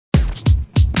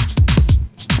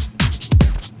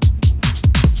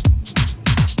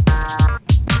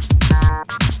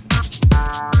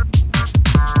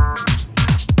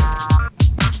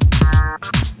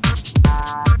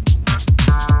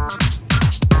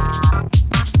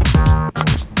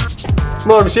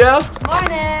Morning, Michelle.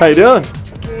 Morning. How you doing?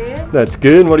 Good. That's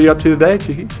good. What are you up to today,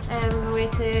 Chicky? I'm way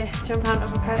to jump out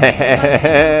of a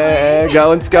parachute.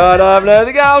 Going skydiving over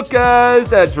the Gold Coast.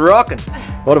 That's rocking.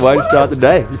 What a way to start the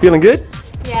day. You feeling good?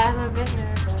 Yeah, I'm a bit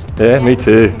nervous. Yeah, me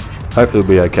too. Hopefully it'll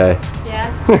be okay.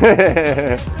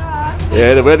 Yeah.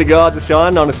 Yeah, the weather gods are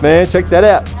shining on us, man. Check that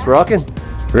out. It's rocking.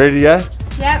 Ready to go? Yep.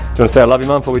 Do you want to say I love you,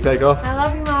 Mum, before we take off? I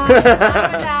love you, Mom. I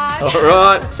love you, Dad. All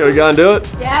right. Shall we go and do it?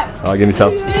 Yep. All right, give me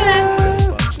some. Do it.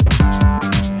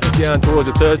 Down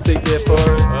towards the third seat there for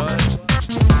us. All right.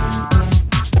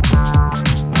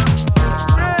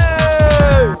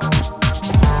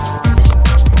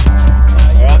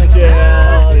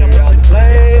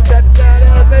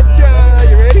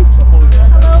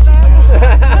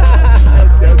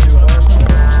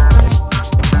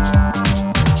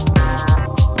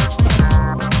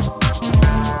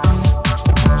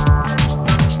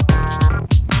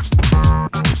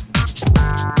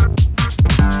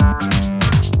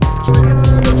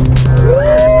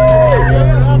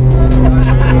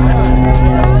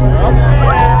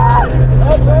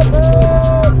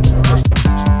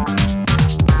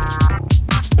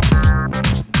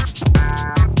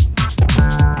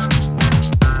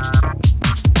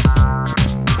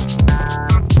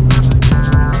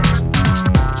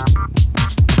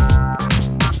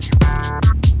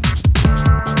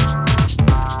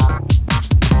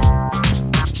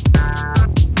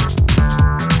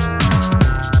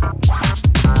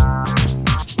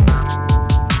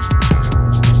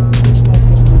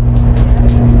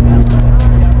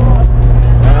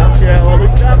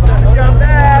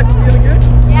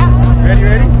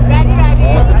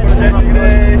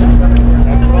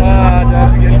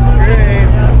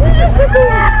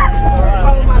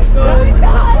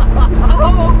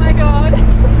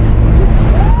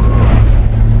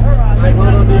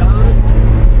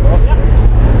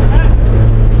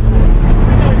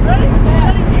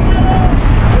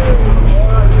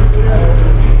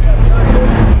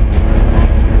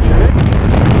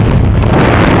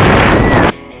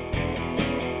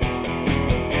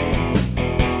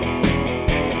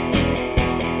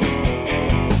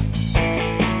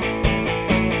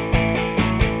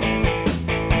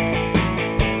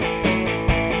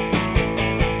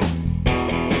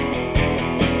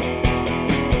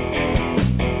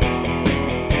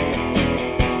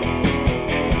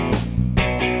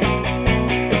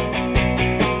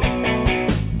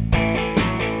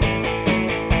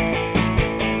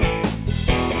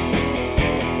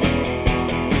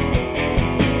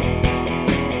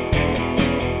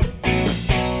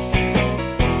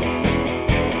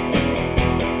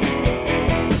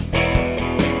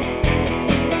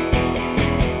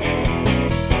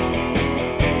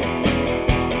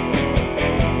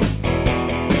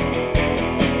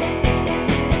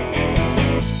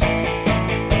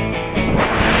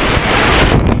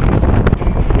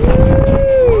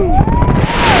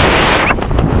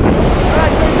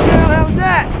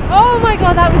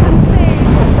 That was insane.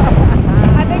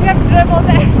 I think I've dribbled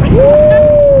everywhere.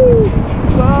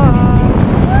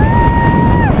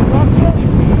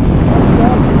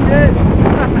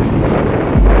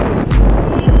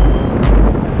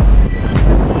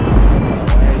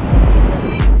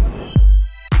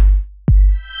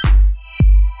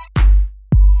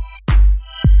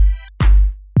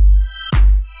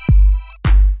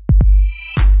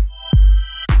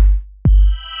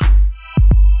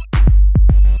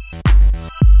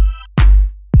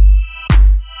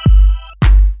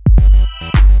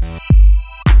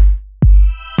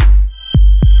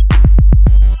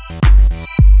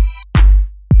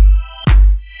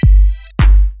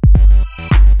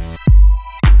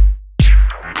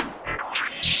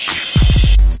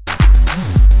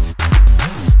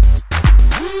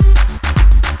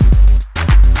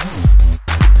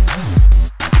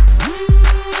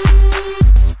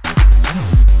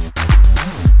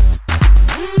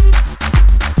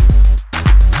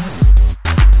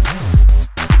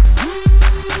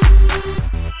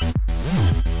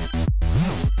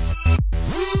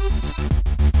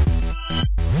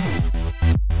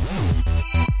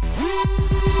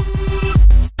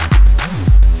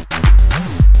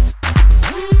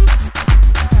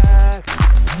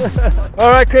 All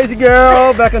right, crazy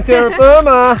girl, back on terra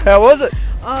firma. How was it?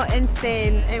 Oh,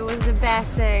 insane. It was the best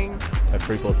thing. That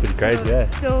free fall's pretty crazy, yeah.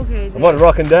 So crazy. What a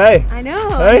rocking day. I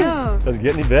know, Hey? I know. Doesn't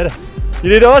get any better. You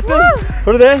did awesome. Woo!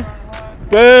 Put it there.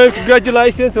 Boom,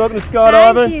 congratulations. Welcome to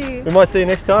skydiving. Thank you. We might see you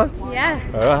next time. Yeah.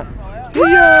 All right. See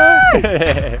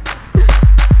ya.